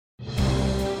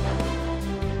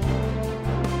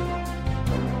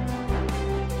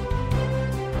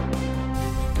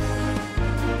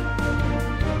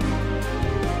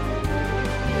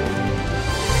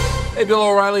Hey, Bill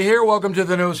O'Reilly here. Welcome to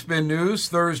the No Spin News,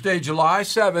 Thursday, July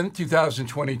 7th,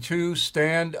 2022.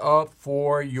 Stand up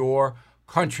for your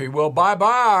country. Well,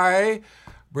 bye-bye,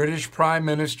 British Prime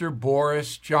Minister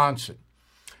Boris Johnson.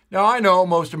 Now, I know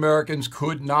most Americans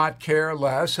could not care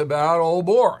less about old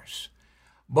Boris,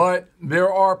 but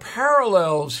there are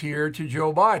parallels here to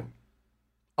Joe Biden.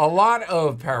 A lot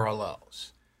of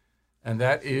parallels. And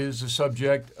that is the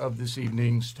subject of this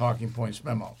evening's Talking Points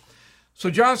memo. So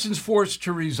Johnson's forced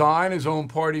to resign. His own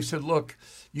party said, look,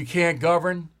 you can't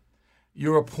govern.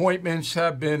 Your appointments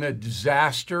have been a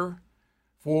disaster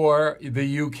for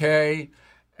the UK,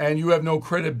 and you have no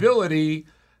credibility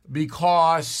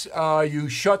because you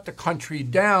shut the country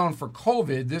down for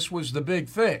COVID. This was the big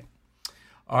thing.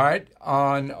 All right.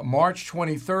 On March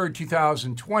 23rd,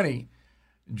 2020,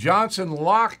 Johnson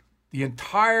locked the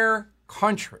entire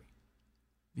country,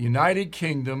 the United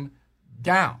Kingdom,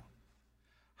 down.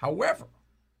 However,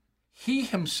 he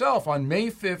himself on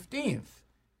May 15th,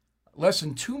 less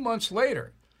than 2 months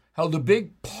later, held a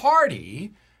big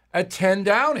party at 10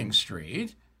 Downing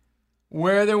Street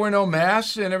where there were no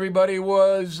masks and everybody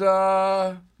was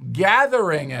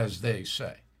gathering, as they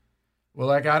say. Well,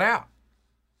 that got out.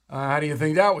 How do you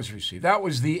think that was received? That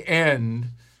was the end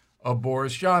of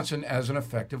Boris Johnson as an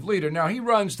effective leader. Now, he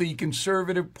runs the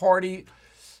Conservative Party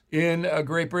in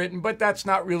Great Britain, but that's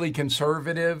not really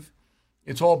conservative.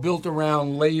 It's all built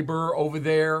around labor over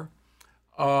there.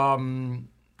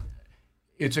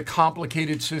 It's a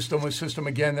complicated system,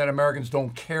 again, that Americans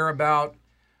don't care about.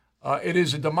 It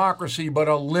is a democracy, but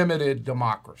a limited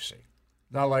democracy,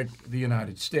 not like the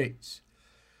United States.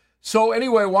 So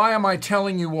anyway, why am I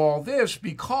telling you all this?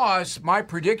 Because my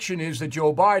prediction is that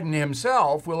Joe Biden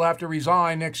himself will have to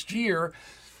resign next year,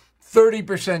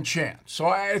 30% chance. So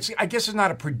I guess it's not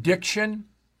a prediction.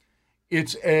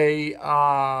 It's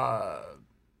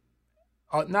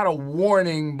not a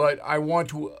warning, but I want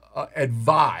to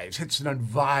advise. It's an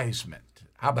advisement.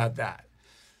 How about that?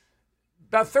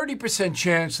 About 30%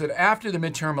 chance that after the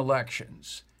midterm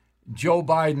elections, Joe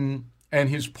Biden and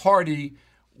his party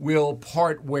will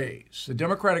part ways. The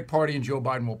Democratic Party and Joe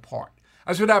Biden will part.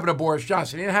 That's what happened to Boris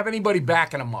Johnson. He didn't have anybody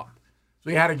backing him up, so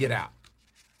he had to get out.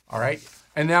 All right?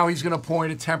 And now he's going to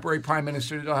appoint a temporary prime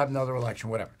minister. They'll have another election,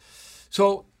 whatever.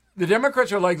 So the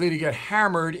Democrats are likely to get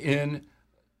hammered in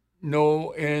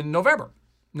November,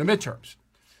 in the midterms.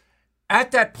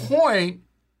 At that point,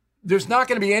 there's not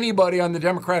going to be anybody on the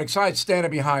Democratic side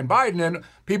standing behind Biden, and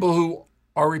people who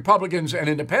are Republicans and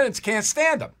independents can't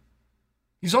stand him.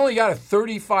 He's only got a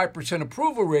 35%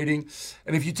 approval rating,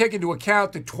 and if you take into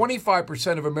account that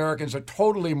 25% of Americans are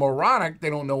totally moronic,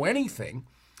 they don't know anything,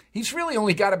 he's really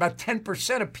only got about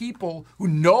 10% of people who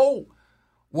know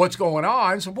what's going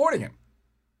on supporting him.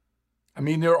 I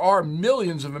mean, there are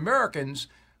millions of Americans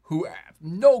who have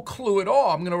no clue at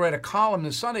all. I'm going to write a column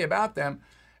this Sunday about them.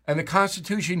 And the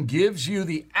Constitution gives you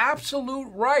the absolute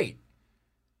right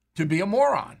to be a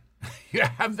moron. You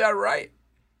have that right.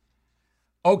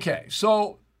 Okay,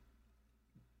 so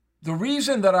the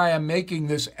reason that I am making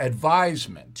this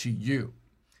advisement to you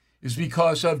is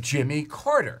because of Jimmy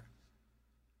Carter.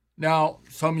 Now,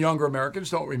 some younger Americans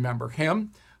don't remember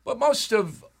him, but most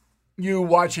of you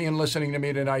watching and listening to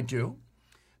me tonight do.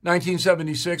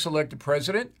 1976 elected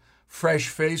president,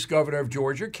 fresh-faced governor of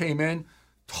Georgia, came in,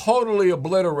 totally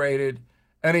obliterated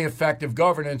any effective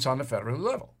governance on the federal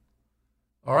level.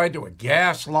 All right, there were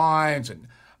gas lines and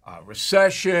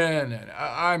recession, and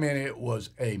I mean, it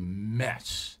was a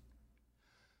mess.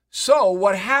 So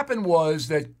what happened was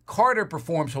that Carter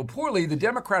performed so poorly, the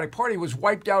Democratic Party was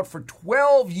wiped out for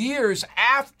 12 years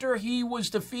after he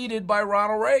was defeated by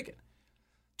Ronald Reagan.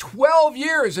 12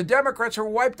 years, the Democrats were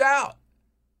wiped out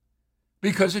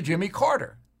because of Jimmy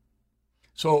Carter.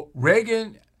 So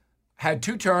Reagan had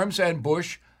 2 terms and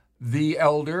Bush, the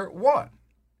elder, won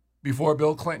before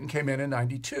Bill Clinton came in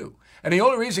 92. And the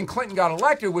only reason Clinton got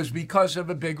elected was because of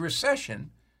a big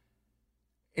recession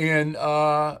in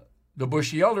the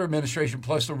Bush, the elder administration,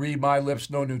 plus the read my lips,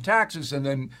 no new taxes, and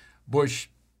then Bush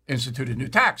instituted new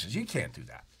taxes. You can't do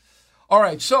that. All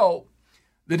right, so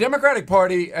the Democratic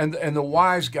Party and the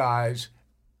wise guys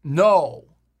know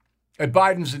that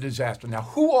Biden's a disaster. Now,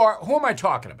 who am I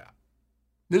talking about?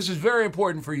 This is very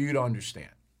important for you to understand.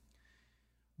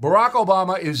 Barack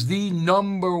Obama is the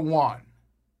number 1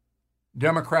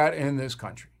 Democrat in this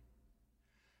country.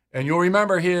 And you'll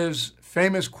remember his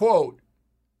famous quote,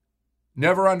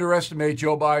 never underestimate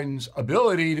Joe Biden's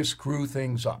ability to screw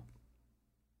things up.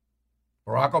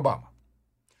 Barack Obama.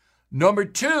 Number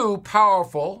 2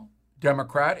 powerful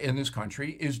Democrat in this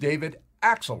country is David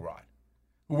Axelrod,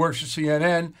 who works for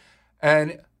CNN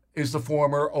and is the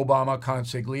former Obama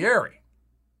consigliere.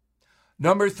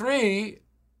 Number 3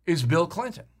 is Bill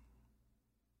Clinton.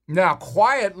 Now,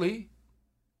 quietly,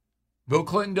 Bill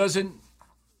Clinton doesn't,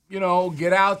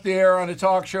 get out there on the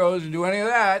talk shows and do any of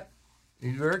that.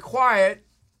 He's very quiet,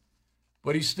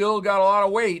 but he's still got a lot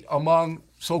of weight among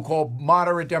so-called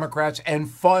moderate Democrats and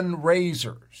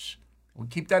fundraisers. We'll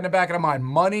keep that in the back of our mind.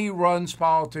 Money runs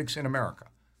politics in America.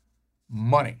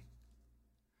 Money.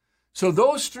 So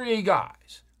those 3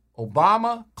 guys,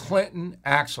 Obama, Clinton,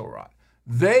 Axelrod,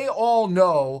 they all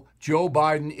know Joe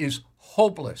Biden is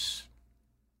hopeless.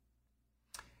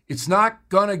 It's not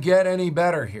going to get any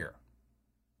better here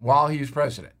while he's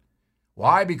president.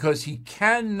 Why? Because he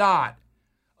cannot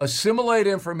assimilate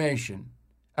information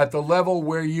at the level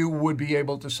where you would be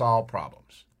able to solve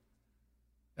problems.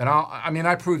 And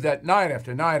I proved that night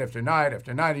after night after night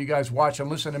after night. You guys watch and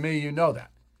listen to me, you know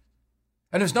that.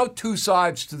 And there's no 2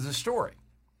 sides to the story.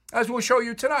 As we'll show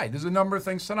you tonight. There's a number of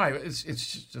things tonight. It's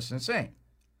just insane.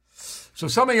 So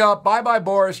summing up, bye-bye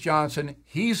Boris Johnson.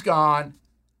 He's gone.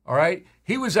 All right?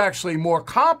 He was actually more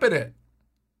competent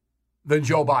than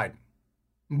Joe Biden.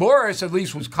 Boris at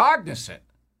least was cognizant.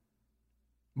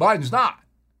 Biden's not.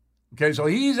 Okay, so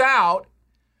he's out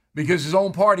because his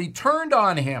own party turned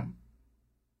on him.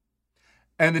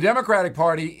 And the Democratic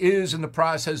Party is in the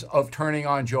process of turning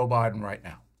on Joe Biden right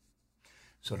now.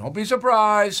 So don't be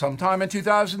surprised sometime in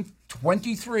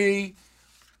 2023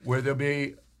 where there'll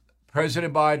be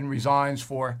President Biden resigns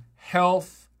for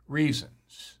health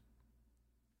reasons.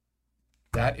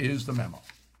 That is the memo.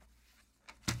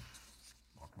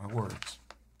 Mark my words.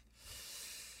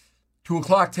 2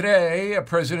 o'clock today, a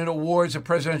president awards a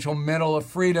Presidential Medal of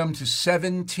Freedom to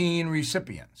 17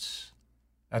 recipients.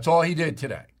 That's all he did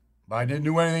today. Biden didn't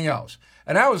do anything else.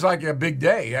 And that was like a big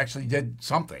day. He actually did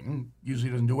something.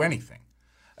 Usually doesn't do anything.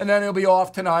 And then he'll be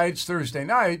off tonight. It's Thursday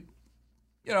night.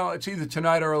 It's either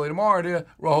tonight or early tomorrow to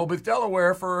Rehoboth,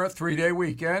 Delaware for a 3-day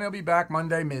weekend. He'll be back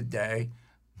Monday midday.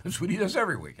 That's what he does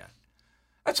every weekend.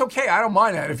 That's okay. I don't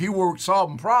mind that. If he were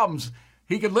solving problems,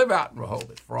 he could live out in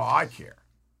Rehoboth for all I care.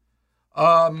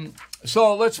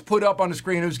 So let's put up on the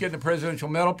screen who's getting the Presidential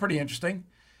Medal. Pretty interesting.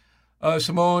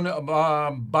 Simone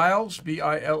Biles,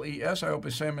 B-I-L-E-S, I hope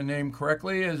I'm saying my name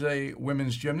correctly, is a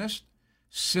women's gymnast.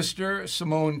 Sister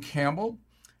Simone Campbell,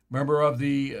 member of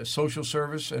the Social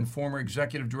Service and former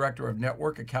executive director of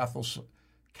Network, a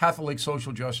Catholic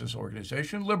social justice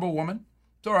organization. Liberal woman.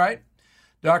 It's all right.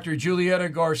 Dr.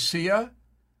 Julieta Garcia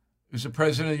is the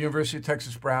president of the University of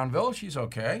Texas, Brownville. She's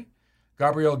okay.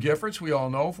 Gabrielle Giffords, we all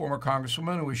know, former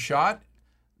congresswoman who was shot.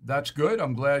 That's good.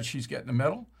 I'm glad she's getting a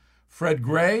medal. Fred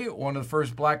Gray, one of the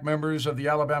first black members of the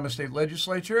Alabama State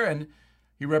Legislature, and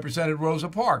he represented Rosa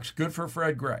Parks. Good for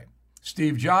Fred Gray.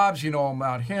 Steve Jobs, you know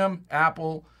about him.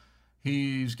 Apple,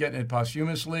 he's getting it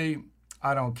posthumously.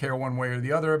 I don't care one way or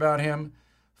the other about him.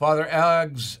 Father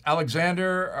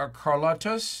Alexander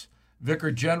Carlotas,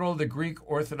 Vicar General of the Greek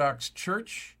Orthodox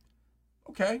Church.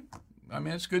 Okay.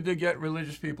 It's good to get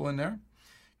religious people in there.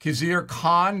 Khizr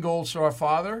Khan, Gold Star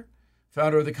Father,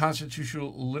 founder of the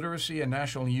Constitutional Literacy and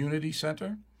National Unity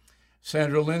Center.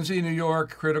 Sandra Lindsay, New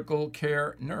York critical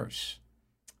care nurse.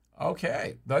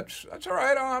 Okay, that's all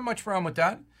right. I don't have much problem with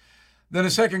that. Then a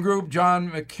second group,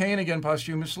 John McCain, again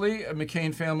posthumously. A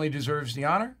McCain family deserves the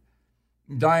honor.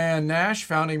 Diane Nash,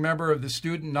 founding member of the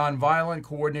Student Nonviolent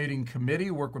Coordinating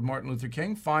Committee, worked with Martin Luther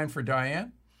King. Fine for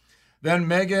Diane. Then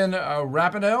Megan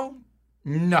Rapinoe.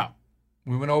 No.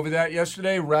 We went over that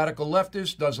yesterday. Radical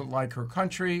leftist, doesn't like her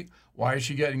country. Why is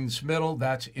she getting this medal?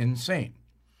 That's insane.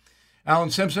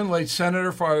 Alan Simpson, late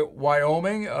senator for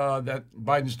Wyoming. That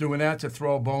Biden's doing that to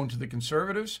throw a bone to the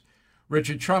conservatives.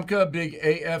 Richard Trumka, big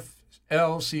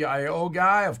AFL-CIO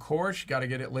guy. Of course, you got to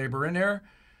get it labor in there.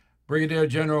 Brigadier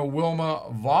General Wilma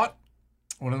Vaught,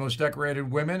 one of the most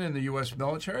decorated women in the U.S.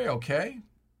 military. Okay.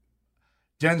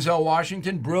 Denzel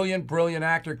Washington, brilliant, brilliant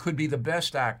actor. Could be the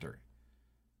best actor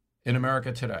in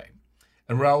America today.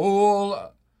 And Raul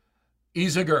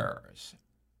Izagirres,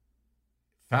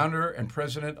 founder and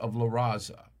president of La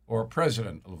Raza, or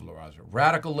president of La Raza.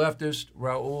 Radical leftist.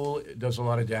 Raul does a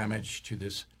lot of damage to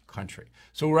this country.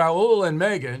 So Raul and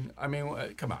Megan,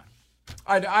 come on.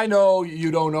 I know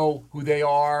you don't know who they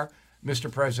are,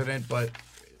 Mr. President, but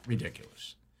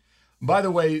ridiculous. By the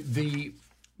way, the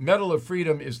Medal of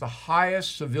Freedom is the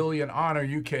highest civilian honor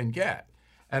you can get.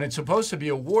 And it's supposed to be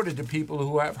awarded to people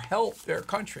who have helped their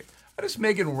country. How does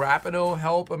Megan Rapinoe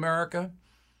help America?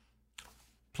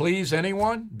 Please,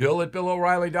 anyone? Bill at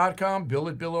BillO'Reilly.com, Bill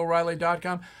at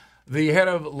BillO'Reilly.com. The head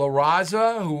of La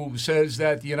Raza, who says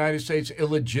that the United States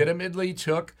illegitimately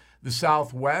took the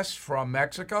Southwest from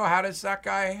Mexico. How does that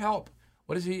guy help?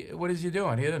 What is he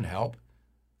doing? He didn't help.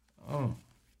 Oh.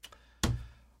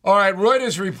 All right,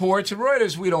 Reuters reports, and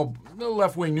Reuters, the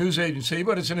left-wing news agency,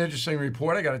 but it's an interesting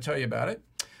report. I got to tell you about it.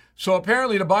 So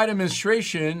apparently the Biden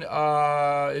administration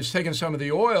is taking some of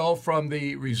the oil from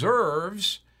the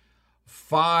reserves,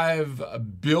 5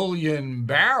 million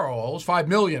barrels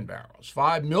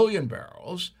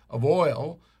of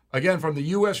oil, again, from the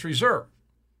U.S. Reserve,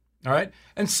 all right,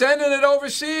 and sending it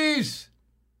overseas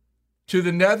to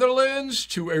the Netherlands,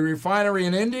 to a refinery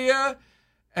in India,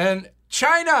 and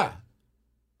China,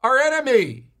 our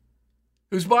enemy,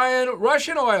 who's buying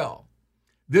Russian oil.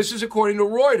 This is according to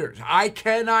Reuters. I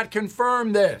cannot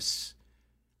confirm this.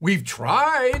 We've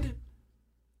tried.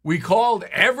 We called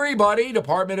everybody,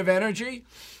 Department of Energy.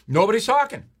 Nobody's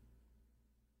talking.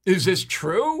 Is this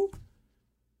true?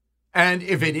 And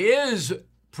if it is,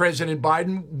 President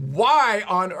Biden, why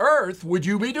on earth would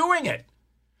you be doing it?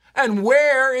 And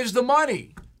where is the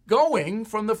money going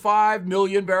from the 5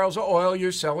 million barrels of oil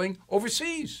you're selling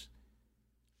overseas?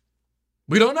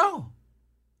 We don't know.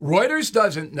 Reuters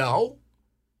doesn't know.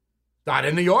 Not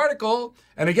in the article.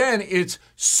 And again, it's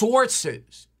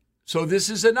sources. So this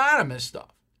is anonymous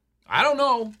stuff. I don't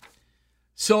know.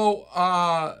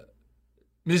 So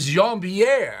Ms.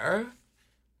 Jean-Pierre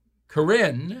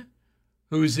Corinne,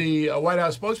 who's the White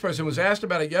House spokesperson, was asked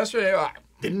about it yesterday. I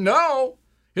didn't know.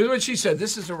 Here's what she said.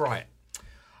 This is a riot.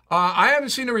 I haven't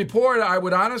seen the report. I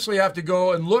would honestly have to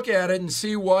go and look at it and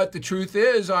see what the truth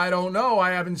is. I don't know.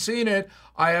 I haven't seen it.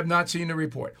 I have not seen the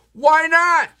report. Why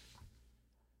not?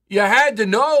 You had to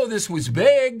know this was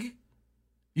big.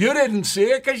 You didn't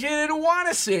see it because you didn't want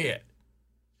to see it.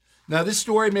 Now, this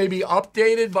story may be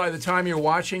updated by the time you're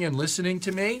watching and listening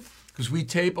to me, because we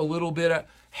tape a little bit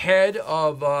ahead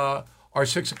of our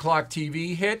 6 o'clock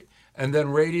TV hit, and then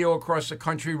radio across the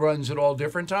country runs at all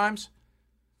different times.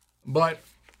 But,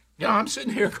 you know, I'm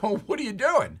sitting here going, what are you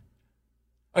doing?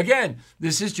 Again,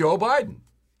 this is Joe Biden.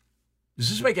 Does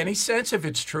this make any sense if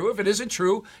it's true? If it isn't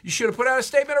true, you should have put out a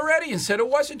statement already and said it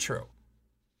wasn't true.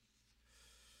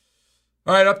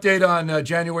 All right, update on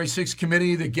January 6th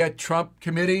committee, the Get Trump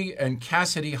Committee, and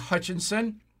Cassidy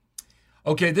Hutchinson.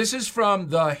 Okay, this is from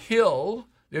The Hill.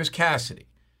 There's Cassidy.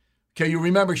 Okay, you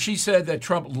remember she said that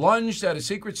Trump lunged at a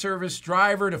Secret Service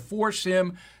driver to force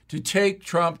him to take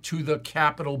Trump to the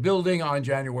Capitol building on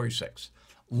January 6th.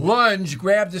 Lunge,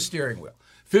 grabbed the steering wheel.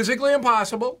 Physically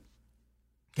impossible.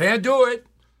 Can't do it.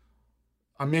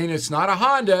 I mean, it's not a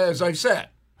Honda, as I've said.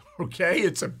 Okay,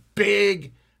 it's a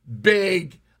big,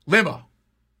 big limo.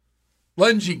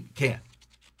 Lunging can't.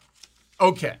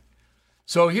 Okay,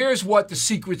 so here's what the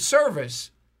Secret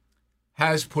Service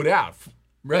has put out.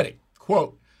 Ready?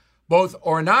 Quote, both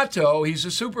Ornato, he's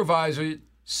a supervisor,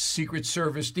 Secret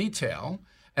Service detail,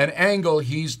 and Engel,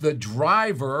 he's the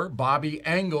driver, Bobby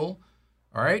Engel,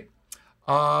 all right,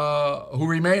 who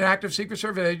remain active Secret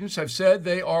Service agents, have said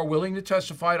they are willing to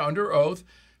testify under oath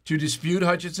to dispute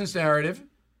Hutchinson's narrative,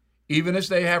 even as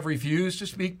they have refused to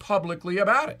speak publicly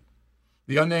about it.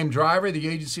 The unnamed driver, the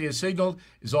agency has signaled,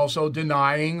 is also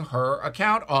denying her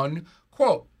account,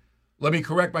 unquote. Let me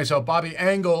correct myself. Bobby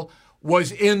Engel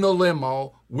was in the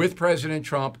limo with President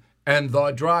Trump and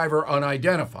the driver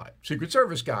unidentified. Secret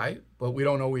Service guy, but we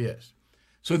don't know who he is.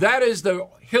 So that is the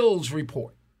Hill's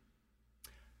report.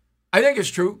 I think it's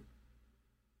true.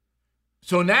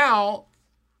 So now,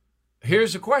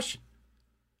 here's the question.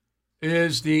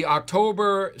 Is the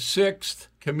October 6th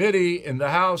committee in the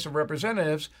House of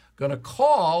Representatives going to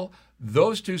call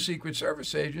those 2 Secret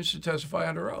Service agents to testify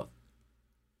under oath?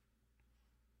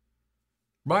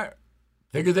 Right?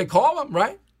 Figure they call them,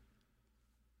 right?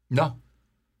 No.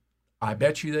 I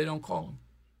bet you they don't call them.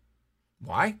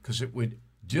 Why? Because it would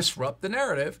disrupt the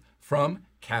narrative from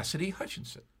Cassidy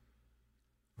Hutchinson,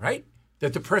 right?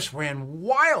 That the press ran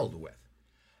wild with.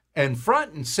 And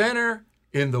front and center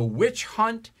in the witch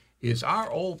hunt is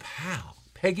our old pal,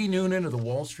 Peggy Noonan of the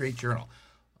Wall Street Journal.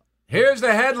 Here's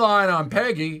the headline on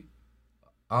Peggy.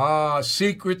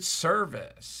 Secret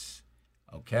Service.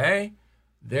 Okay?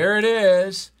 There it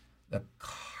is. The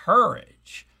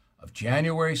courage of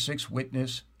January 6th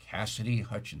witness Cassidy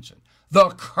Hutchinson.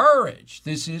 The courage.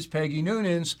 This is Peggy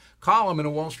Noonan's column in the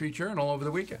Wall Street Journal over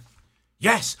the weekend.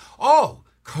 Yes. Oh,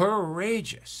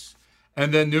 courageous.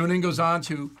 And then Noonan goes on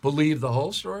to believe the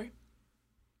whole story.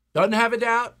 Doesn't have a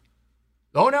doubt.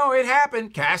 Oh, no, it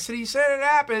happened. Cassidy said it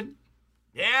happened.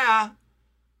 Yeah.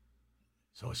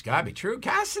 So it's got to be true.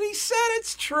 Cassidy said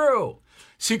it's true.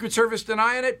 Secret Service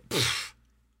denying it? Pfft.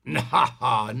 No.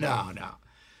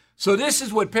 So this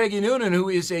is what Peggy Noonan, who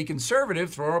is a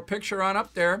conservative, throw a picture on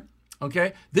up there,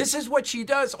 okay? This is what she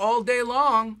does all day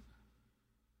long.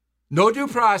 No due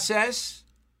process.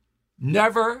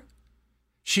 Never.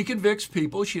 She convicts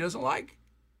people she doesn't like.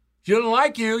 She doesn't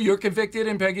like you. You're convicted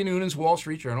in Peggy Noonan's Wall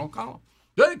Street Journal column.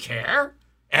 Doesn't care.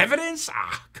 Evidence?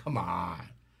 Come on.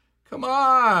 Come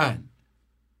on.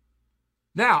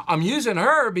 Now, I'm using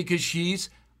her because she's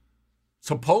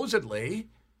supposedly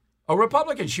a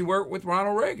Republican. She worked with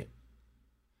Ronald Reagan.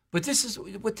 But this is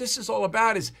what this is all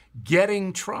about, is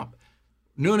getting Trump.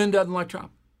 Noonan doesn't like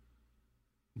Trump.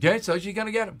 Okay, so she's going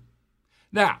to get him.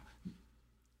 Now,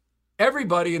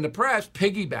 everybody in the press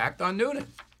piggybacked on Noonan.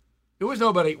 There was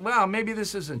nobody, well, maybe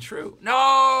this isn't true.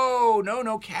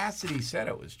 No, Cassidy said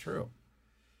it was true.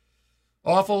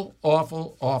 Awful,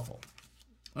 awful, awful.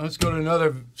 Let's go to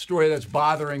another story that's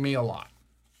bothering me a lot.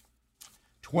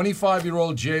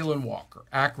 25-year-old Jayland Walker,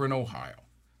 Akron, Ohio.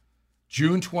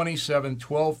 June 27,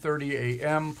 12:30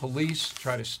 a.m., police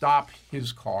try to stop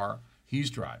his car. He's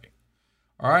driving.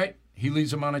 All right, he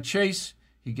leads them on a chase.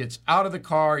 He gets out of the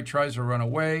car. He tries to run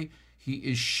away. He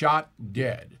is shot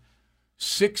dead.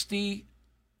 60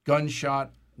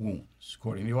 gunshot wounds,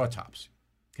 according to the autopsy.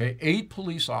 Okay, 8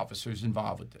 police officers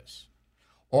involved with this.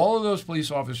 All of those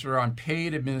police officers are on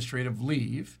paid administrative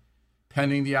leave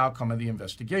pending the outcome of the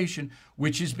investigation,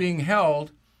 which is being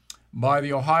held by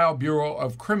the Ohio Bureau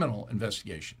of Criminal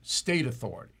Investigation, state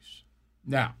authorities.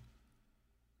 Now,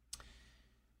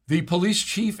 the police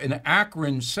chief in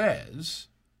Akron says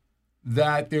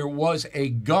that there was a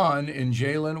gun in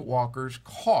Jayland Walker's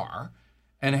car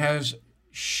and has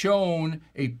shown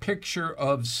a picture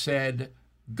of said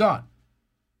gun.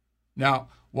 Now,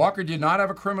 Walker did not have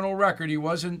a criminal record. He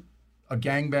wasn't a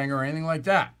gangbanger or anything like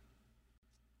that.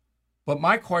 But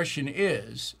my question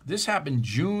is, this happened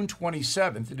June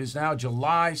 27th. It is now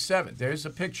July 7th. There's a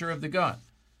picture of the gun.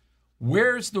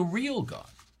 Where's the real gun?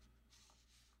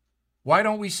 Why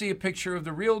don't we see a picture of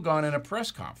the real gun in a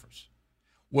press conference?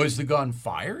 Was the gun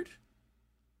fired?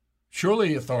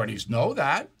 Surely authorities know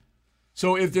that.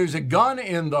 So if there's a gun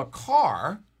in the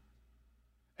car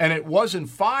and it wasn't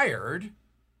fired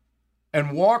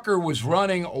and Walker was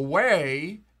running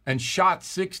away and shot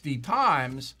 60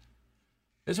 times,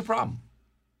 there's a problem.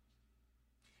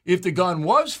 If the gun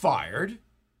was fired,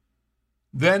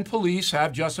 then police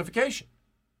have justification.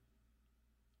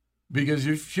 Because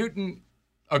you're shooting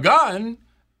a gun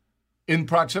in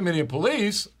proximity of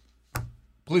police,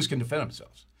 police can defend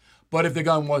themselves. But if the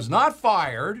gun was not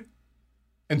fired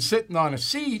and sitting on a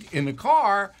seat in the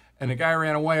car and the guy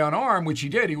ran away unarmed, which he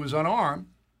did, he was unarmed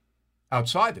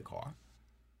outside the car,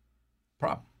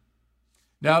 problem.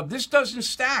 Now, this doesn't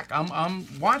stack.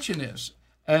 I'm watching this.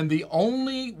 And the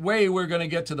only way we're going to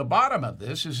get to the bottom of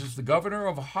this is if the governor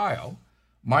of Ohio,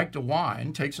 Mike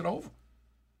DeWine, takes it over.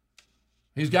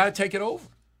 He's got to take it over.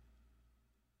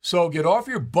 So get off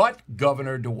your butt,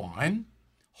 Governor DeWine.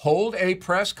 Hold a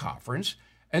press conference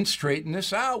and straighten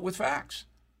this out with facts.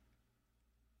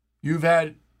 You've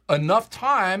had enough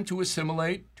time to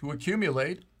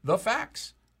accumulate the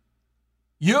facts.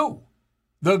 You,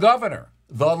 the governor,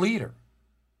 the leader,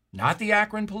 not the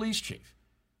Akron police chief,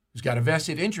 who's got a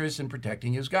vested interest in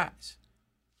protecting his guys.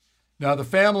 Now, the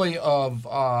family of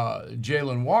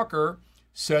Jayland Walker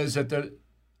says that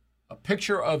a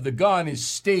picture of the gun is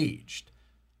staged.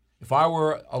 If I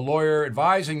were a lawyer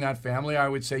advising that family, I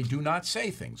would say, do not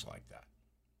say things like that.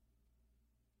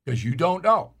 Because you don't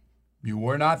know. You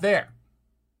were not there.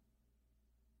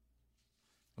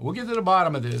 We'll get to the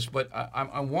bottom of this, but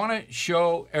I want to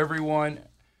show everyone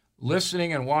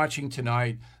listening and watching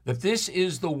tonight that this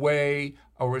is the way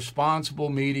a responsible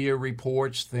media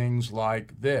reports things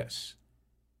like this.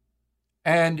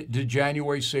 And the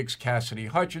January 6th Cassidy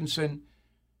Hutchinson,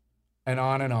 and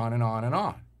on and on and on and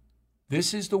on.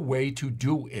 This is the way to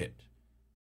do it.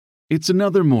 It's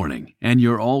another morning, and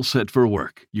you're all set for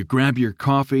work. You grab your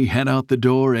coffee, head out the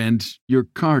door, and your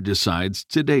car decides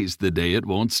today's the day it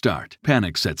won't start.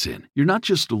 Panic sets in. You're not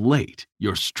just late,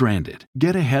 you're stranded.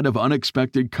 Get ahead of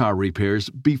unexpected car repairs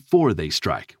before they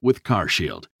strike with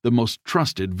CarShield, the most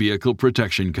trusted vehicle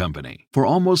protection company. For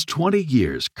almost 20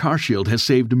 years, CarShield has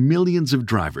saved millions of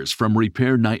drivers from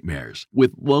repair nightmares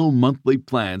with low monthly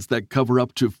plans that cover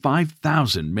up to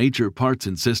 5,000 major parts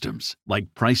and systems,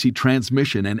 like pricey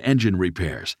transmission and engine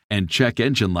repairs and check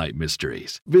engine light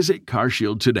mysteries. Visit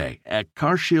CarShield today at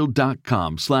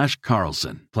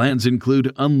carshield.com/Carlson. Plans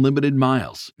include unlimited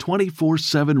miles,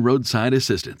 24/7 roadside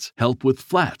assistance, help with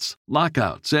flats,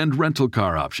 lockouts, and rental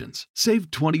car options. Save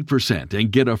 20%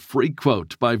 and get a free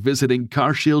quote by visiting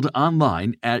CarShield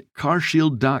online at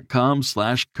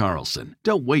carshield.com/Carlson.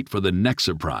 Don't wait for the next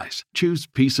surprise. Choose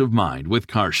peace of mind with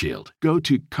CarShield. Go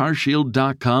to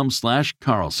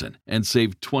carshield.com/Carlson and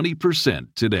save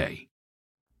 20% today.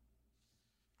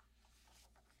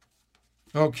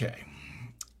 Okay.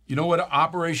 You know what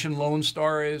Operation Lone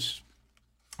Star is?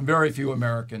 Very few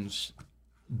Americans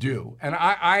do. And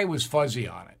I was fuzzy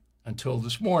on it until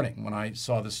this morning when I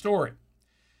saw the story.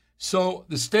 So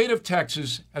the state of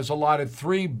Texas has allotted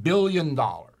 $3 billion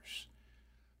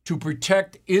to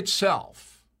protect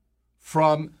itself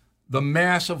from the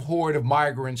massive horde of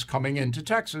migrants coming into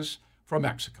Texas from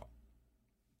Mexico.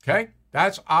 Okay?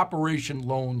 That's Operation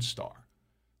Lone Star.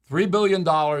 $3 billion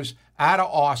out of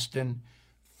Austin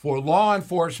for law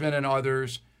enforcement and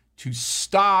others to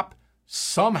stop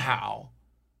somehow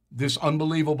this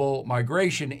unbelievable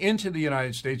migration into the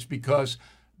United States because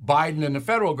Biden and the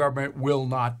federal government will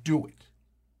not do it.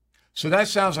 So that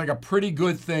sounds like a pretty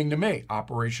good thing to me,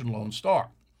 Operation Lone Star.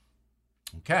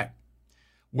 Okay.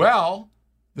 Well,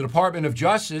 the Department of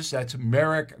Justice, that's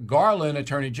Merrick Garland,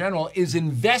 Attorney General, is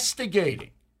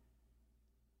investigating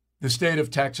the state of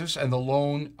Texas and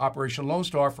the Operation Lone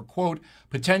Star for, quote,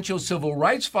 potential civil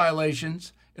rights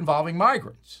violations involving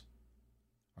migrants.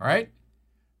 All right?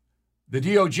 The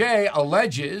DOJ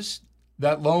alleges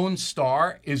that Lone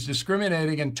Star is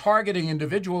discriminating and targeting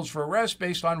individuals for arrest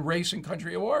based on race and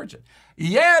country of origin.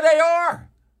 Yeah, they are,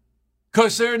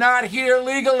 because they're not here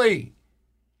legally.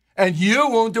 And you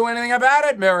won't do anything about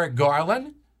it, Merrick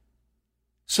Garland.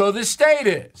 So the state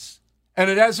is, and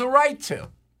it has a right to.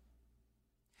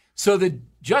 So the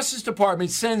Justice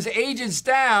Department sends agents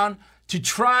down to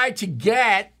try to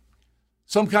get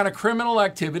some kind of criminal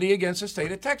activity against the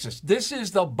state of Texas. This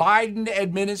is the Biden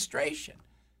administration.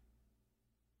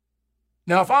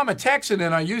 Now, if I'm a Texan,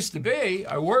 and I used to be,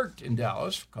 I worked in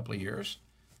Dallas for a couple of years,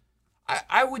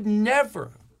 I would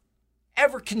never,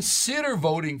 ever consider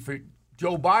voting for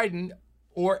Joe Biden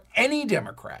or any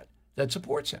Democrat that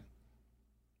supports him.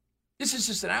 This is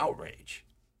just an outrage.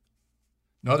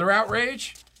 Another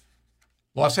outrage,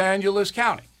 Los Angeles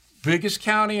County, biggest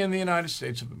county in the United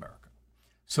States of America.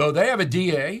 So they have a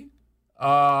DA,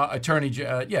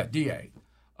 DA,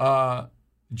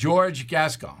 George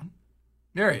Gascon.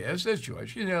 There he is. There's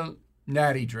George. You know,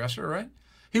 natty dresser, right?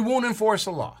 He won't enforce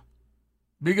the law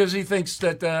because he thinks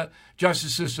that the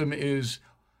justice system is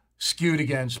skewed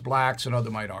against blacks and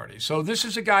other minorities. So this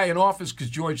is a guy in office because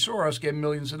George Soros gave him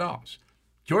millions of dollars.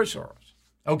 George Soros.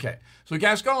 Okay. So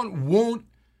Gascon won't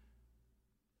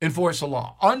enforce the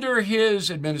law. Under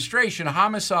his administration,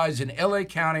 homicides in LA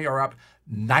County are up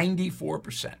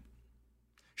 94%.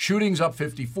 Shootings up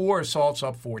 54%, assaults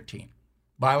up 14%.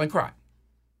 Violent crime.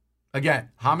 Again,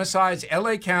 homicides,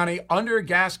 LA County, under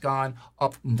Gascon,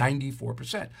 up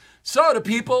 94%. So the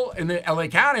people in the LA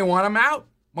County want him out,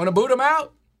 want to boot him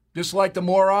out, just like the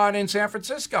moron in San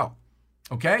Francisco.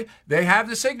 Okay? They have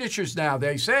the signatures now.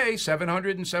 They say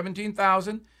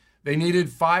 717,000. They needed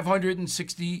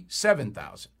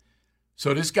 567,000.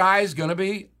 So this guy is going to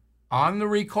be on the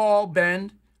recall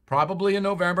bend probably in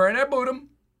November, and they'll boot him.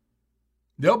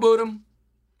 They'll boot him.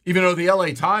 Even though the LA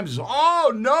Times is,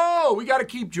 oh, no, we got to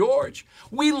keep George.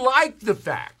 We like the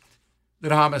fact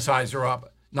that homicides are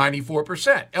up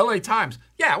 94%. LA Times,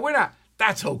 yeah, we're not.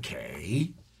 That's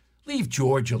okay. Leave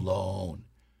George alone.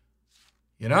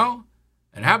 You know?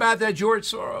 And how about that George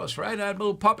Soros, right? That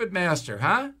little puppet master,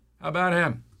 huh? How about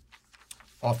him?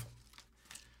 Awful.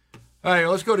 All right,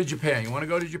 let's go to Japan. You want to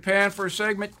go to Japan for a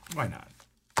segment? Why not?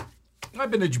 I've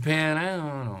been to Japan, I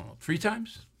don't know, 3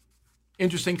 times.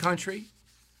 Interesting country.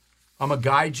 I'm a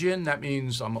gaijin. That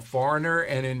means I'm a foreigner.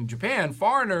 And in Japan,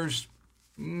 foreigners,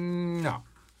 no.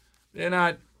 They're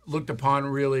not looked upon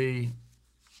really.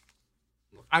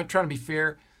 I'm trying to be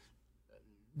fair.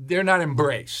 They're not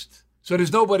embraced. So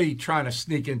there's nobody trying to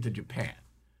sneak into Japan.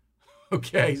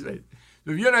 Okay? So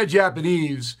if you're not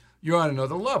Japanese, you're on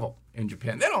another level in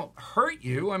Japan. They don't hurt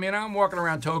you. I mean, I'm walking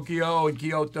around Tokyo and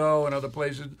Kyoto and other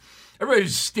places. Everybody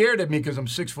just stared at me because I'm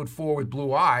 6'4" with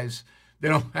blue eyes. They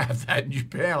don't have that in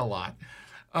Japan a lot.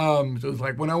 So it's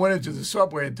like when I went into the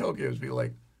subway in Tokyo, it was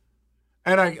like,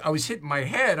 and I was hitting my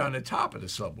head on the top of the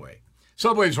subway.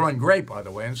 Subways run great, by the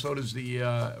way, and so does the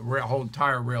whole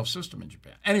entire rail system in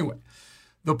Japan. Anyway,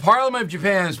 the Parliament of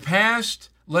Japan has passed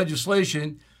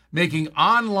legislation making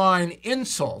online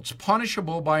insults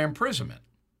punishable by imprisonment.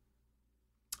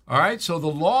 All right, so the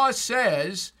law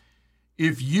says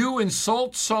if you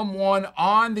insult someone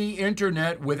on the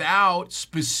internet without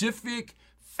specific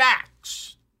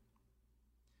facts,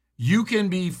 you can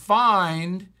be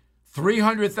fined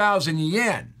 300,000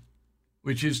 yen,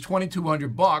 which is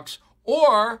 $2,200,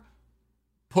 or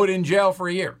put in jail for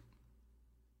a year.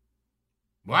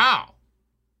 Wow.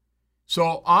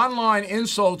 So online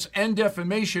insults and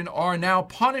defamation are now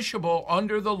punishable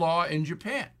under the law in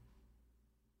Japan.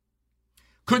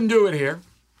 Couldn't do it here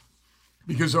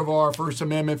because of our First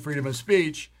Amendment freedom of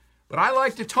speech, but I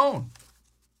like the tone.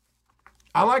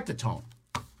 I like the tone.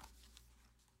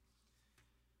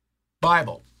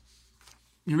 Bible.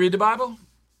 You read the Bible?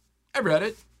 I read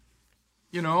it.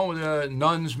 You know, the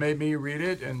nuns made me read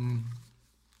it, and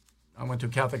I went to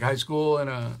Catholic high school, and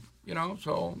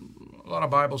so a lot of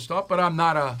Bible stuff. But I'm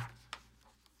not a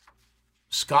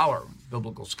scholar,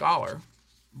 biblical scholar.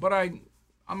 But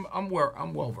I'm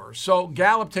well versed. So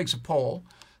Gallup takes a poll,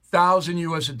 1,000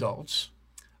 U.S. adults,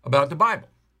 about the Bible.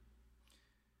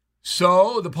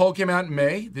 So the poll came out in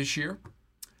May this year,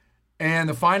 and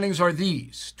the findings are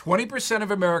these: 20%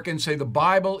 of Americans say the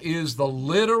Bible is the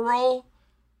literal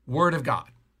Word of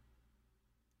God,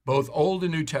 both Old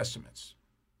and New Testaments.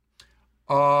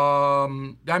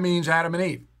 That means Adam and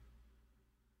Eve.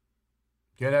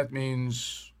 Okay, that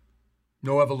means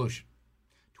no evolution.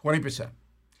 20%.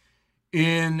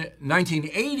 In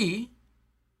 1980,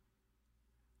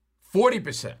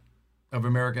 40% of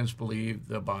Americans believe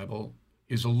the Bible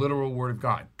is a literal Word of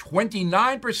God.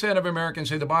 29% of Americans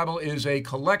say the Bible is a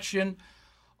collection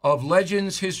of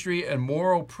legends, history, and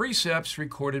moral precepts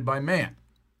recorded by man.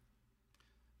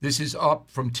 This is up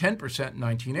from 10% in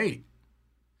 1980.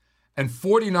 And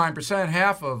 49%,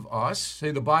 half of us,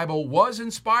 say the Bible was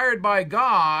inspired by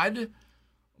God,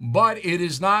 but it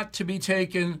is not to be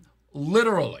taken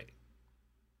literally.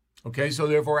 Okay, so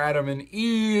therefore Adam and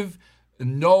Eve,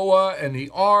 Noah and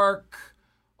the ark,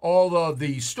 all of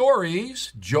the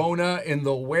stories, Jonah and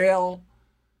the whale,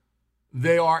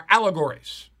 they are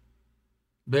allegories.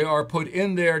 They are put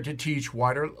in there to teach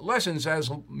wider lessons, as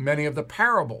many of the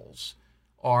parables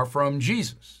are from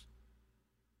Jesus.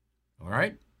 All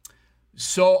right?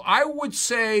 So I would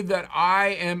say that I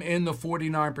am in the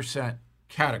 49%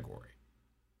 category.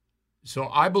 So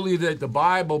I believe that the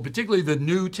Bible, particularly the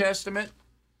New Testament,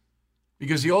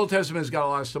 because the Old Testament has got a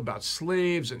lot of stuff about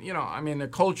slaves, and, the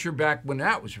culture back when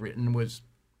that was written was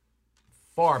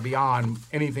far beyond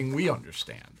anything we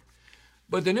understand.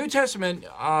 But the New Testament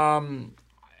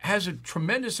has a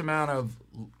tremendous amount of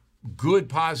good,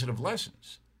 positive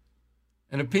lessons.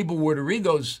 And if people were to read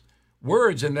those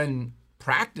words and then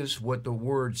practice what the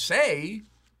words say,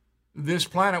 this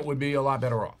planet would be a lot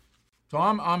better off. So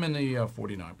I'm in the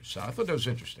 49%. I thought that was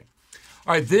interesting.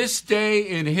 All right, this day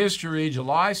in history,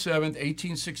 July 7th,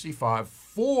 1865,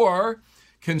 4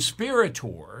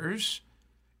 conspirators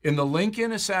in the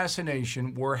Lincoln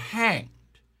assassination were hanged.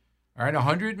 All right,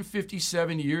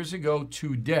 157 years ago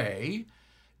today,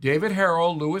 David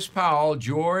Harrell, Lewis Powell,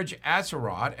 George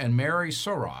Atzerodt, and Mary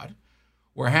Surratt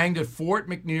were hanged at Fort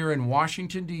McNair in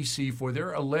Washington, D.C. for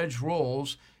their alleged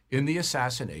roles in the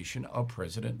assassination of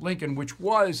President Lincoln, which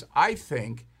was, I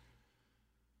think,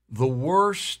 the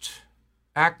worst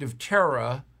act of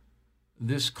terror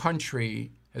this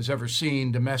country has ever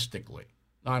seen domestically.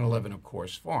 9/11, of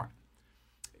course, foreign.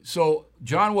 So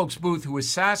John Wilkes Booth, who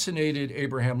assassinated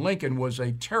Abraham Lincoln, was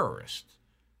a terrorist.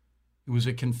 He was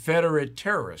a Confederate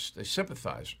terrorist, a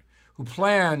sympathizer, who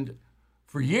planned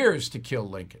for years to kill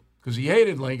Lincoln because he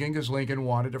hated Lincoln because Lincoln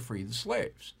wanted to free the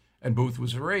slaves, and Booth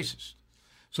was a racist.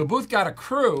 So Booth got a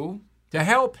crew to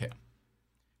help him: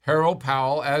 Harrell,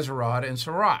 Powell, Atzerodt, and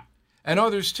Surratt, and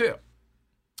others too.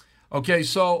 Okay,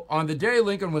 so on the day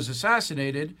Lincoln was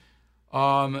assassinated,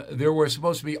 there were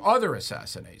supposed to be other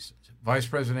assassinations. Vice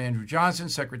President Andrew Johnson,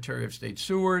 Secretary of State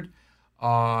Seward,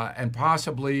 and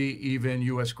possibly even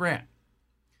U.S. Grant.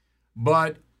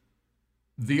 But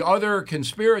the other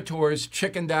conspirators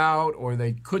chickened out, or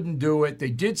they couldn't do it.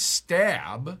 They did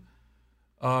stab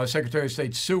Secretary of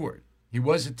State Seward. He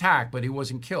was attacked, but he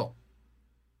wasn't killed.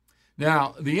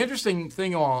 Now, the interesting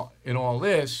thing in all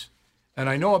this, and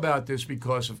I know about this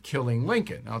because of killing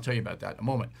Lincoln, I'll tell you about that in a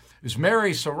moment, is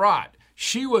Mary Surratt.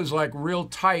 She was like real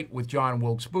tight with John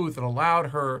Wilkes Booth and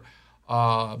allowed her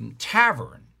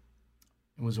tavern,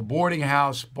 it was a boarding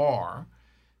house bar,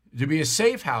 to be a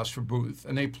safe house for Booth.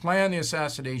 And they planned the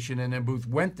assassination, and then Booth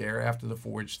went there after the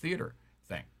Ford's Theater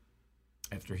thing,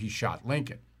 after he shot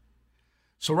Lincoln.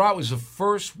 Surratt was the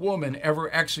first woman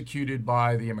ever executed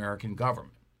by the American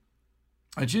government.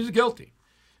 And she's guilty.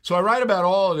 So I write about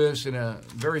all of this in a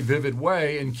very vivid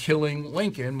way in Killing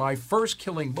Lincoln, my first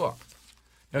killing book.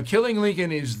 Now, Killing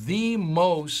Lincoln is the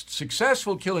most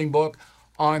successful killing book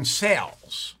on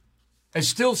sales. It's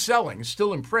still selling. It's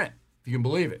still in print, if you can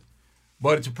believe it.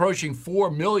 But it's approaching 4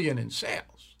 million in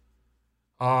sales.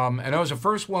 And that was the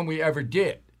first one we ever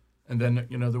did. And then,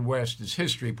 the rest is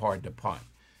history, pardon the pun.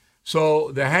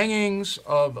 So the hangings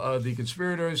of the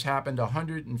conspirators happened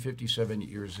 157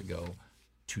 years ago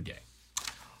today.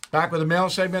 Back with the mail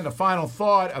segment, a final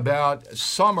thought about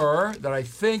summer that I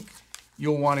think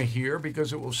you'll want to hear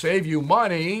because it will save you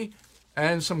money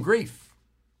and some grief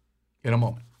in a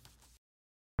moment.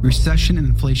 Recession and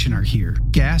inflation are here.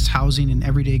 Gas, housing, and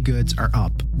everyday goods are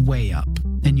up, way up.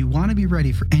 And you want to be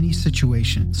ready for any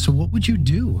situation. So what would you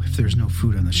do if there's no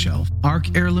food on the shelf?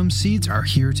 ARC Heirloom Seeds are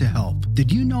here to help.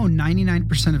 Did you know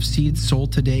 99% of seeds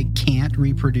sold today can't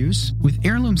reproduce? With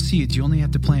Heirloom Seeds, you only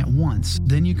have to plant once.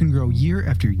 Then you can grow year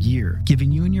after year,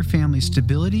 giving you and your family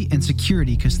stability and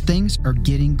security because things are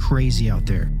getting crazy out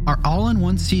there. Our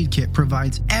all-in-one seed kit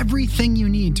provides everything you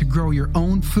need to grow your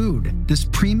own food. This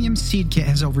premium seed kit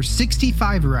has over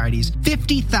 65 varieties,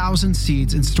 50,000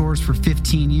 seeds in stores for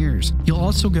 15 years. You'll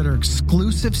also get our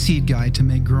exclusive seed guide to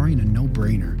make growing a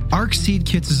no-brainer. ARC Seed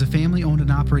Kits is a family-owned and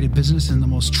operated business and the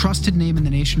most trusted name in the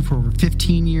nation for over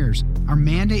 15 years. Our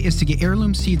mandate is to get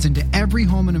heirloom seeds into every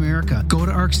home in America. Go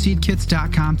to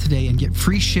arcseedkits.com today and get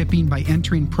free shipping by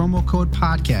entering promo code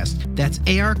podcast. That's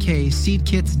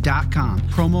ARKseedkits.com,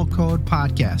 promo code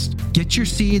podcast. Get your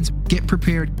seeds, get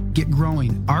prepared, get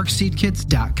growing.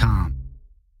 arcseedkits.com.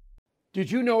 Did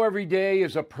you know every day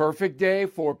is a perfect day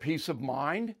for peace of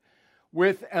mind?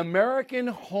 With American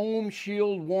Home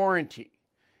Shield Warranty,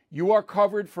 you are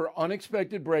covered for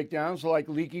unexpected breakdowns like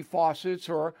leaky faucets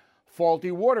or faulty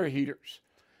water heaters.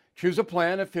 Choose a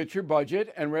plan that fits your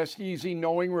budget and rest easy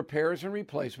knowing repairs and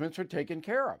replacements are taken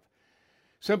care of.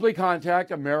 Simply contact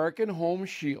American Home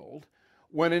Shield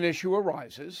when an issue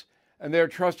arises, and their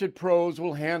trusted pros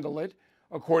will handle it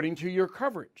according to your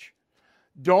coverage.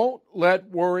 Don't let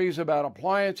worries about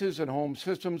appliances and home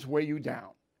systems weigh you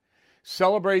down.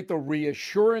 Celebrate the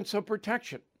reassurance of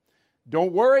protection.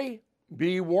 Don't worry,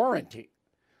 be warranty.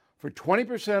 For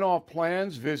 20% off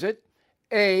plans, visit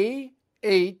ahs.com/bill.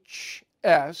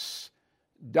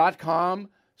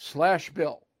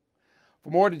 For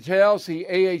more details, see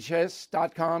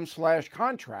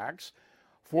ahs.com/contracts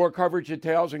for coverage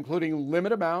details, including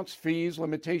limit amounts, fees,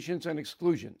 limitations, and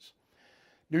exclusions.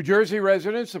 New Jersey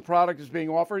residents, the product is being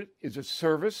offered is a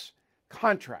service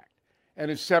contract and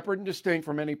is separate and distinct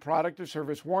from any product or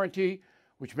service warranty,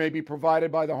 which may be provided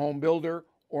by the home builder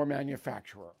or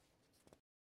manufacturer.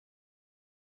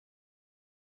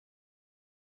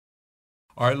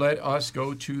 All right, let us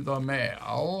go to the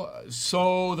mail.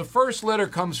 So the first letter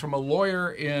comes from a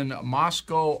lawyer in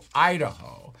Moscow,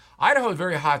 Idaho. Idaho is a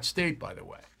very hot state, by the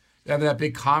way. They have that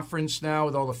big conference now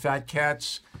with all the fat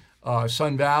cats,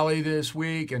 Sun Valley this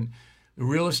week, and the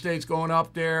real estate's going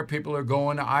up there. People are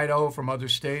going to Idaho from other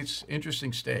states.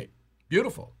 Interesting state.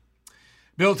 Beautiful.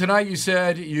 Bill, tonight you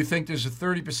said you think there's a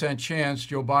 30% chance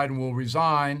Joe Biden will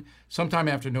resign sometime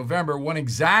after November. When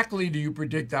exactly do you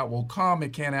predict that will come?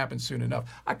 It can't happen soon enough.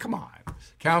 Come on,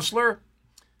 counselor.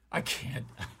 I can't.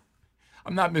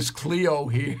 I'm not Miss Cleo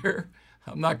here.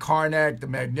 I'm not Karnak the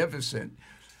Magnificent.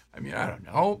 I mean, I don't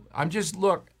know.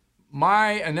 Look,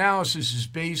 my analysis is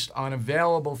based on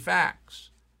available facts.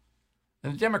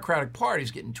 And the Democratic Party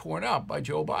is getting torn up by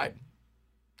Joe Biden.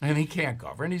 And he can't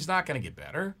govern. He's not going to get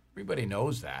better. Everybody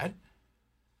knows that.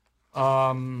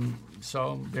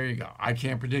 So there you go. I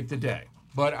can't predict the day.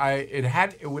 But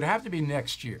it would have to be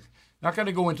next year. Not going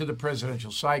to go into the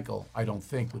presidential cycle, I don't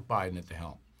think, with Biden at the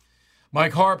helm.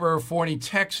 Mike Harper, Forney,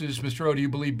 Texas. Mr. O, do you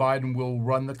believe Biden will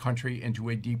run the country into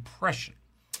a depression?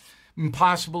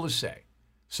 Impossible to say.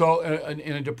 So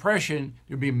in a depression,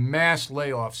 there'd be mass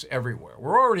layoffs everywhere.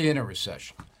 We're already in a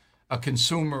recession, a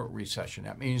consumer recession.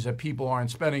 That means that people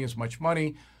aren't spending as much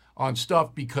money on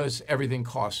stuff because everything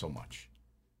costs so much.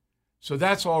 So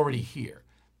that's already here.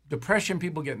 Depression,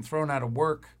 people getting thrown out of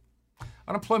work.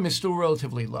 Unemployment is still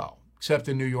relatively low, except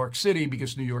in New York City,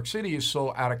 because New York City is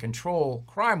so out of control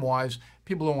crime-wise,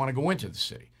 people don't want to go into the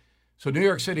city. So New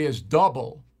York City is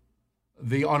double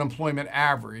the unemployment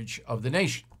average of the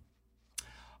nation.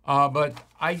 But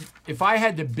if I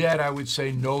had to bet, I would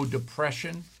say no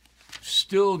depression.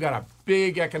 Still got a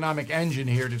big economic engine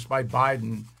here despite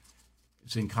Biden's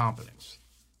incompetence.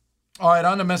 All right,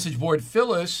 on the message board,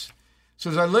 Phyllis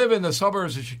says, I live in the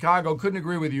suburbs of Chicago. Couldn't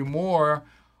agree with you more,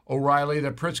 O'Reilly,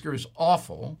 that Pritzker is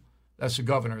awful. That's the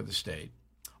governor of the state.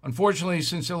 Unfortunately,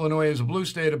 since Illinois is a blue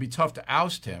state, it'll be tough to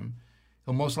oust him.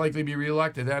 He'll most likely be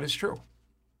reelected. That is true.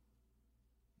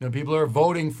 People are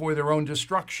voting for their own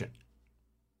destruction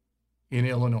in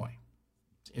Illinois.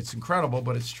 It's incredible,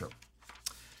 but it's true.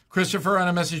 Christopher on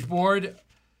a message board.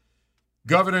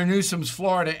 Governor Newsom's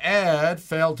Florida ad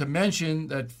failed to mention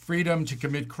that freedom to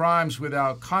commit crimes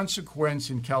without consequence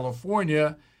in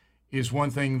California is one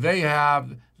thing they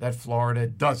have that Florida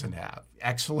doesn't have.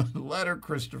 Excellent letter,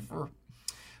 Christopher.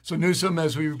 So Newsom,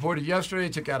 as we reported yesterday,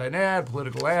 took out an ad,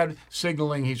 political ad,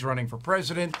 signaling he's running for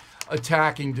president,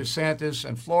 attacking DeSantis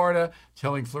and Florida,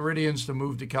 telling Floridians to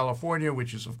move to California,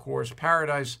 which is, of course,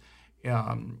 paradise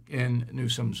in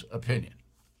Newsom's opinion.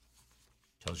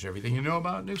 Tells you everything you know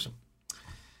about Newsom.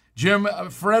 Jim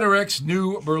Fredericks,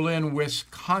 New Berlin,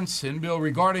 Wisconsin. Bill,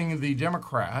 regarding the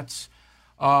Democrats,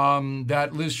 that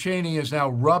Liz Cheney is now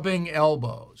rubbing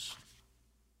elbows.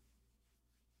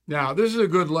 Now, this is a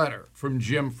good letter from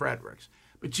Jim Fredericks.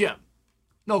 But, Jim,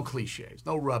 no cliches,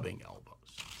 no rubbing elbows.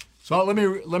 So let me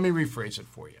rephrase it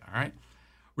for you, all right?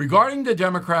 Regarding the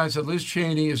Democrats that Liz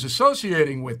Cheney is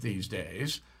associating with these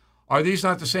days, are these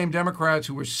not the same Democrats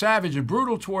who were savage and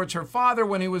brutal towards her father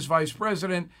when he was vice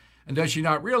president? And does she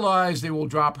not realize they will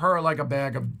drop her like a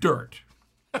bag of dirt?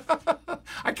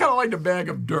 I kind of like the bag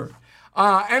of dirt.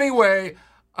 Anyway,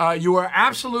 you are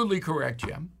absolutely correct,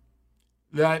 Jim,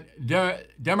 that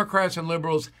Democrats and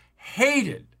liberals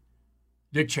hated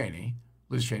Dick Cheney,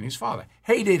 Liz Cheney's father,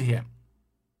 hated him.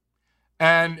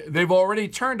 And they've already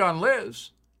turned on Liz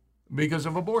because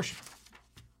of abortion.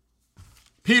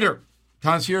 Peter,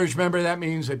 concierge member, that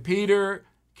means that Peter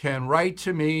can write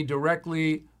to me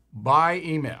directly by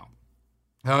email.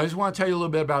 Now, I just want to tell you a little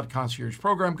bit about the concierge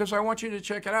program because I want you to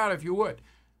check it out if you would.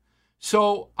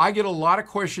 So I get a lot of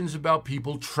questions about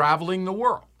people traveling the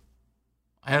world.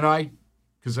 And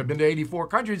because I've been to 84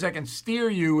 countries, I can steer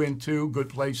you into good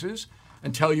places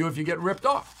and tell you if you get ripped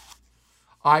off.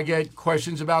 I get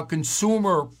questions about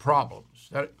consumer problems,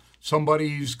 that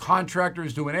somebody's contractor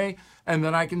is doing A, and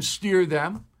then I can steer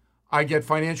them. I get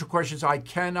financial questions. I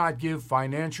cannot give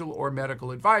financial or medical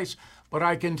advice, but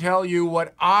I can tell you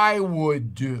what I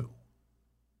would do.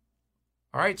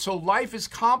 All right, so life is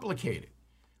complicated.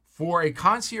 For a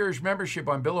concierge membership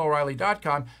on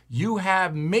BillO'Reilly.com, you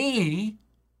have me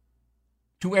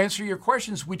to answer your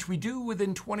questions, which we do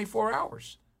within 24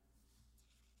 hours.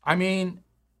 I mean,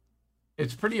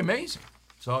 it's pretty amazing.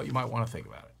 So you might want to think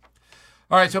about it.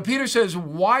 All right, so Peter says,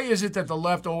 why is it that the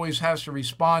left always has to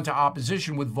respond to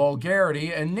opposition with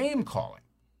vulgarity and name-calling?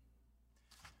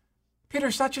 Peter,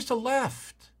 it's not just the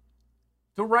left.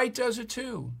 The right does it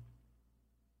too.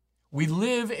 We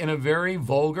live in a very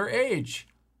vulgar age.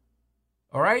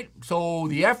 All right? So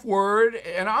the F word,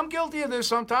 and I'm guilty of this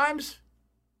sometimes.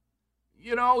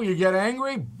 You know, you get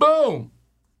angry, boom.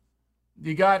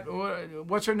 You got,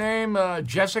 what's her name?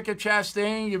 Jessica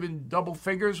Chastain, giving double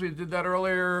figures. We did that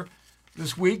earlier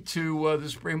this week to the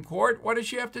Supreme Court. Why does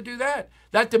she have to do that?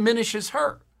 That diminishes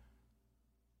her.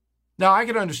 Now, I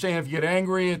can understand if you get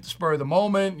angry at the spur of the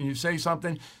moment and you say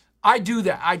something. I do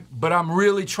that, but I'm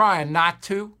really trying not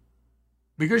to.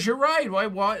 Because you're right.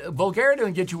 Vulgarity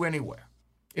doesn't get you anywhere.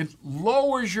 It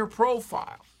lowers your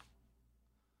profile.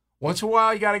 Once in a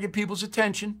while, you got to get people's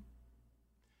attention.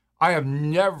 I have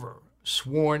never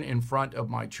sworn in front of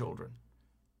my children.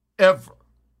 Ever.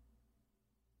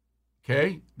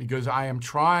 Okay? Because I am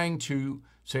trying to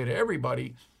say to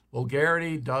everybody,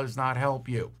 vulgarity does not help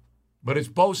you. But it's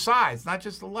both sides, not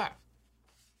just the left.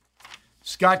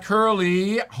 Scott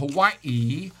Curley,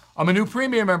 Hawaii. I'm a new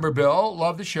premium member, Bill.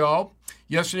 Love the show.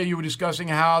 Yesterday, you were discussing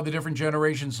how the different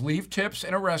generations leave tips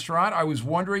in a restaurant. I was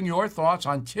wondering your thoughts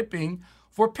on tipping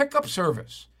for pickup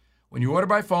service. When you order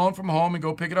by phone from home and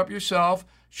go pick it up yourself,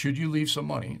 should you leave some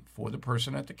money for the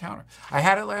person at the counter? I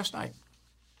had it last night.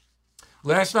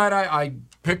 Last night, I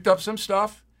picked up some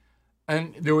stuff,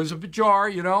 and there was a jar,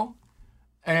 you know,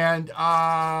 and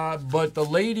but the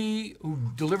lady who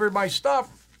delivered my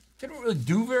stuff didn't really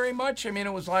do very much. I mean,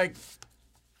 it was like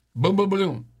boom, boom,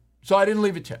 boom. So I didn't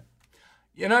leave a tip.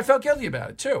 And I felt guilty about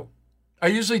it, too. I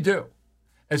usually do,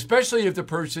 especially if the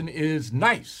person is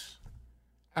nice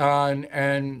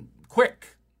and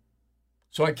quick.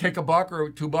 So I kick $1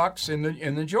 or $2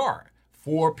 in the jar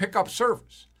for pickup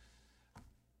service.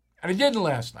 And I didn't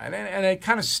last night, and it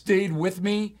kind of stayed with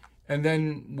me. And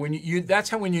then when that's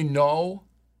how when you know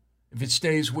if it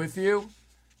stays with you.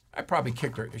 I probably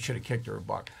should have kicked her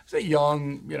 $1. It's a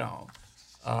young,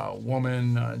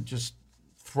 woman just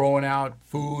throwing out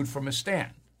food from a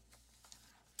stand.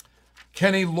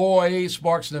 Kenny Loy,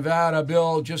 Sparks, Nevada.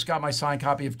 Bill, just got my signed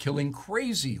copy of Killing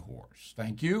Crazy Horse.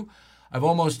 Thank you. I've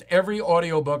almost every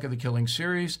audiobook of the Killing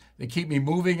series. They keep me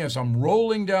moving as I'm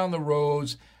rolling down the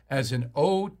roads as an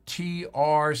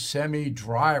OTR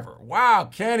semi-driver. Wow,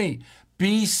 Kenny,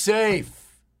 be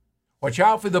safe. Watch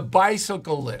out for the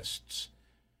bicyclists.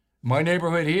 In my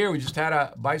neighborhood here, we just had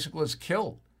a bicyclist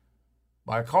killed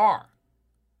by a car.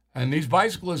 And these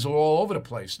bicyclists are all over the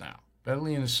place now,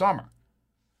 especially in the summer.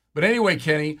 But anyway,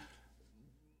 Kenny,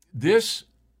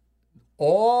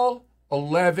 all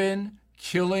 11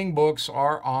 Killing books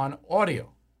are on audio.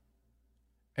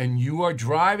 And you are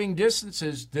driving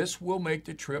distances, this will make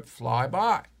the trip fly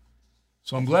by.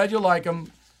 So I'm glad you like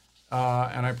them,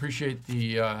 and I appreciate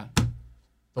the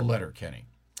letter, Kenny.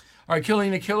 All right,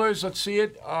 Killing the Killers, let's see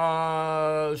it.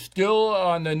 Still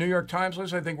on the New York Times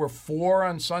list. I think we're 4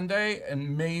 on Sunday.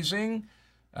 Amazing.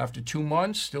 After 2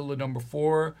 months, still the number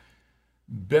 4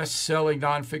 best-selling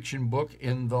nonfiction book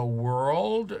in the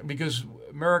world, because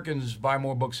Americans buy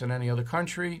more books than any other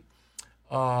country.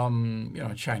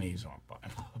 Chinese aren't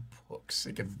buying books.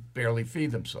 They can barely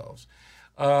feed themselves.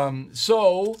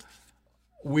 So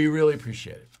we really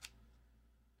appreciate it.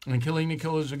 And Killing the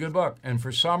Killer is a good book. And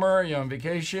for summer, on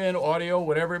vacation, audio,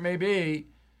 whatever it may be,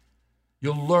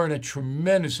 you'll learn a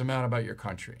tremendous amount about your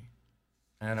country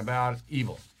and about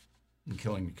evil in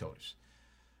Killing the Killers.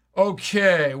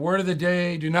 Okay, word of the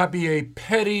day, do not be a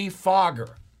petty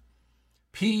fogger.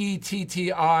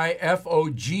 Pettifogger.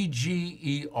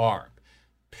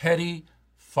 Petty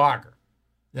fogger.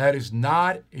 That is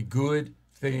not a good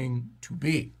thing to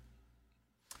be.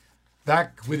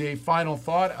 Back with a final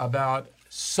thought about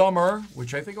summer,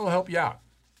 which I think will help you out.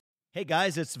 Hey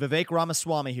guys, it's Vivek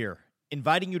Ramaswamy here,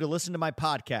 inviting you to listen to my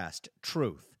podcast,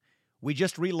 Truth. We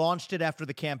just relaunched it after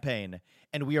the campaign,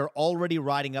 and we are already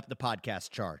riding up the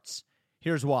podcast charts.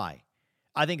 Here's why.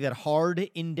 I think that hard,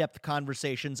 in-depth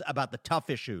conversations about the tough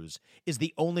issues is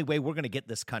the only way we're going to get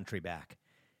this country back.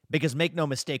 Because make no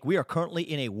mistake, we are currently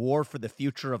in a war for the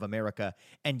future of America,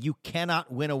 and you cannot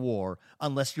win a war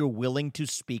unless you're willing to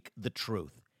speak the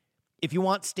truth. If you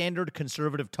want standard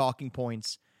conservative talking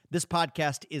points, this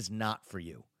podcast is not for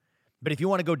you. But if you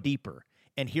want to go deeper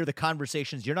and hear the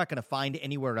conversations you're not going to find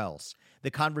anywhere else, the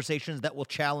conversations that will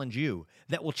challenge you,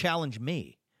 that will challenge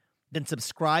me, then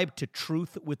subscribe to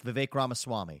Truth with Vivek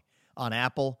Ramaswamy on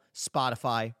Apple,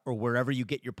 Spotify, or wherever you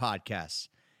get your podcasts.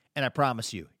 And I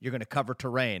promise you, you're going to cover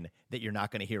terrain that you're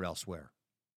not going to hear elsewhere.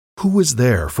 Who is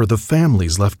there for the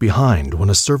families left behind when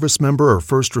a service member or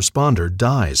first responder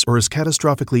dies or is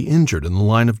catastrophically injured in the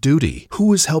line of duty?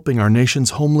 Who is helping our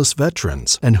nation's homeless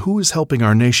veterans? And who is helping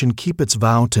our nation keep its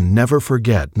vow to never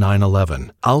forget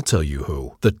 9/11? I'll tell you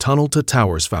who. The Tunnel to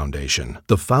Towers Foundation.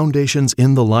 The foundation's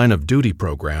In the Line of Duty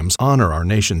programs honor our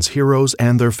nation's heroes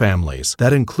and their families.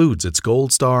 That includes its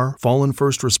Gold Star, Fallen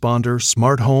First Responder,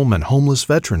 Smart Home, and Homeless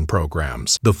Veteran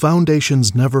programs. The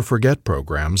foundation's Never Forget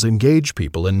programs engage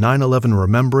people in 9/11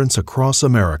 remembrance across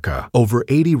America. Over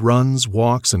 80 runs,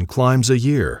 walks, and climbs a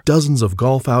year, dozens of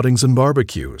golf outings and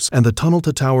barbecues, and the Tunnel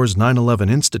to Towers 9/11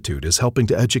 Institute is helping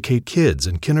to educate kids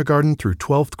in kindergarten through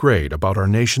 12th grade about our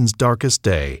nation's darkest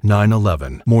day,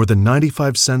 9/11. More than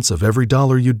 95 cents of every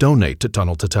dollar you donate to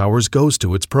Tunnel to Towers goes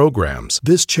to its programs.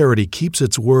 This charity keeps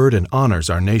its word and honors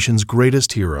our nation's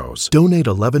greatest heroes. Donate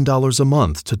 $11 a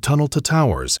month to Tunnel to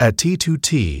Towers at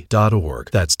T2T.org.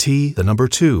 That's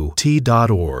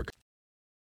T2T.org.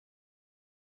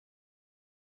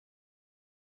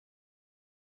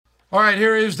 All right,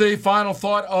 here is the final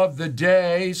thought of the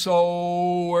day.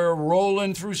 So we're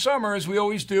rolling through summer as we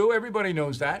always do. Everybody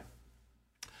knows that.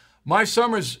 My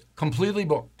summer's completely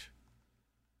booked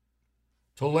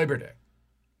till Labor Day.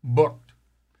 Booked.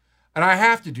 And I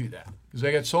have to do that because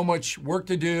I got so much work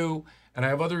to do and I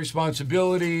have other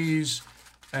responsibilities.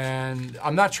 And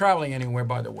I'm not traveling anywhere,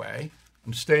 by the way.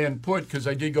 I'm staying put because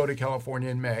I did go to California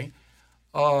in May.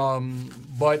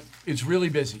 But it's really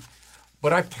busy.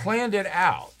 But I planned it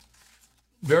out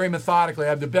very methodically. I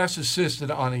have the best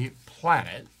assistant on the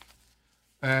planet,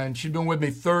 and she's been with me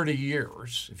 30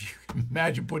 years. If you can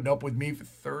imagine putting up with me for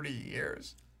 30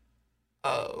 years.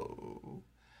 Oh.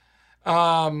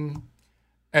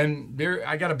 And there,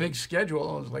 I got a big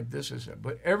schedule. I was like, this is it.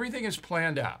 But everything is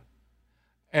planned out.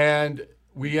 And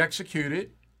we execute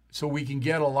it so we can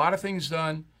get a lot of things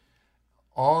done.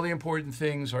 All the important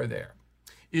things are there.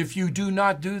 If you do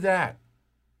not do that,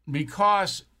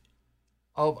 because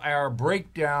of our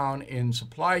breakdown in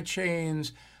supply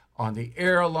chains, on the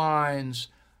airlines,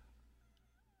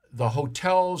 the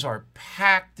hotels are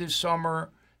packed this summer.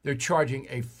 They're charging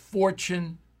a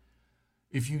fortune.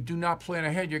 If you do not plan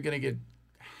ahead, you're going to get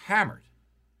hammered.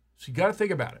 So you got to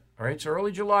think about it. All right, it's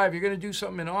early July. If you're going to do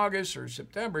something in August or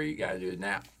September, you got to do it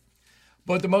now.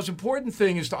 But the most important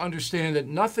thing is to understand that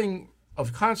nothing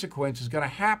of consequence is going to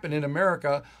happen in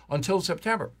America until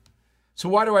September. So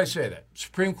why do I say that?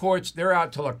 Supreme Court's, they're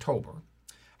out till October.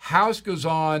 House goes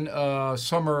on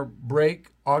summer break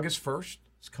August 1st.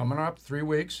 It's coming up 3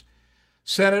 weeks.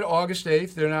 Senate August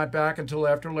 8th. They're not back until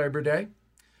after Labor Day.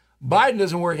 Biden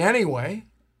doesn't work anyway.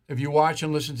 If you watch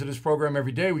and listen to this program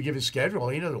every day, we give his schedule.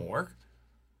 He doesn't work.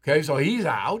 Okay, so he's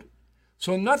out.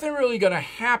 So nothing really going to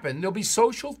happen. There'll be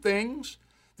social things.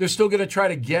 They're still going to try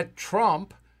to get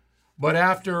Trump. But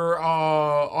after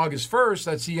August 1st,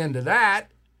 that's the end of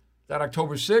that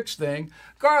October 6th thing.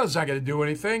 Garland's not going to do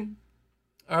anything.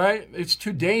 All right? It's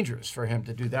too dangerous for him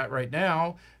to do that right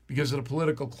now because of the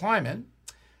political climate.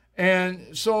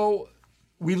 And so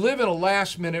we live in a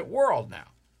last-minute world now.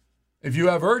 If you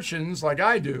have urchins like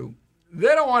I do, They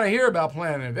don't want to hear about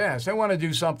planning in advance. They want to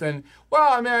do something.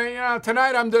 Well, I mean,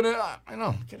 tonight I'm going to,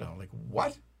 like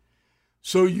what?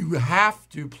 So you have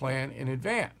to plan in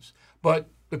advance. But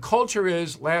the culture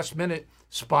is last minute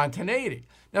spontaneity.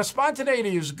 Now,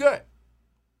 spontaneity is good.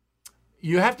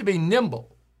 You have to be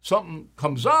nimble. Something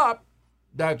comes up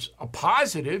that's a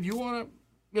positive. You want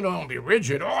to, don't be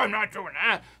rigid. Oh, I'm not doing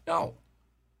that. No.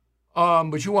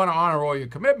 But you want to honor all your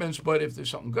commitments. But if there's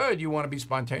something good, you want to be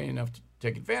spontaneous enough to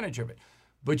take advantage of it.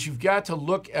 But you've got to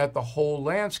look at the whole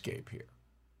landscape here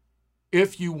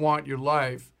if you want your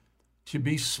life to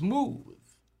be smooth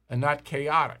and not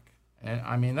chaotic. And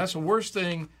I mean, that's the worst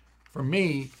thing for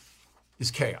me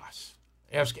is chaos.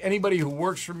 Ask anybody who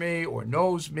works for me or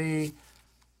knows me,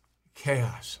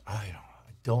 chaos. I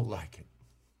don't like it.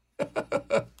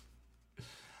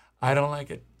 I don't like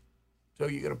it. So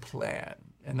you got to plan.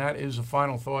 And that is the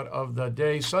final thought of the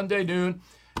day. Sunday noon,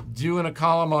 doing a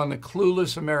column on the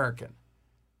clueless American.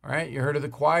 All right, you heard of the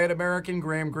quiet American,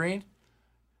 Graham Greene?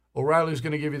 O'Reilly's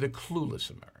going to give you the clueless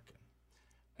American.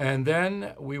 And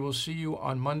then we will see you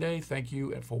on Monday. Thank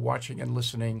you for watching and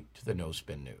listening to the No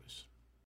Spin News.